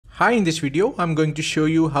Hi, in this video, I'm going to show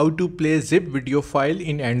you how to play zip video file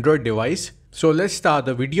in Android device. So let's start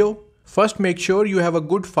the video. First, make sure you have a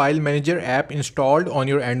good file manager app installed on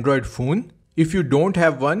your Android phone. If you don't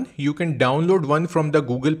have one, you can download one from the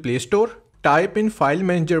Google Play Store. Type in File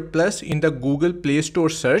Manager Plus in the Google Play Store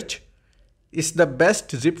search. It's the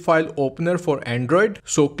best zip file opener for Android.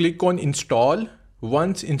 So click on Install.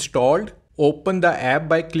 Once installed, open the app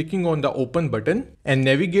by clicking on the open button and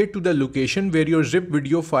navigate to the location where your zip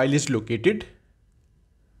video file is located.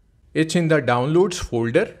 It's in the downloads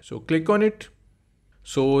folder, so click on it.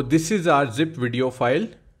 So this is our zip video file.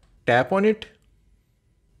 Tap on it.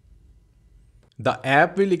 The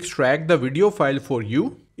app will extract the video file for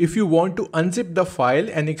you. If you want to unzip the file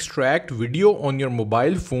and extract video on your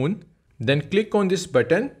mobile phone, then click on this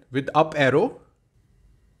button with up arrow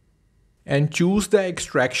and choose the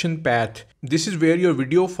extraction path. This is where your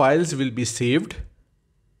video files will be saved.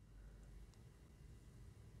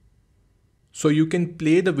 So you can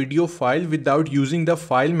play the video file without using the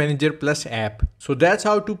File Manager Plus app. So that's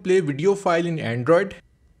how to play video file in Android.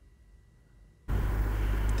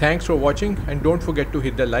 Thanks for watching and don't forget to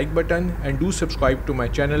hit the like button and do subscribe to my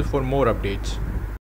channel for more updates.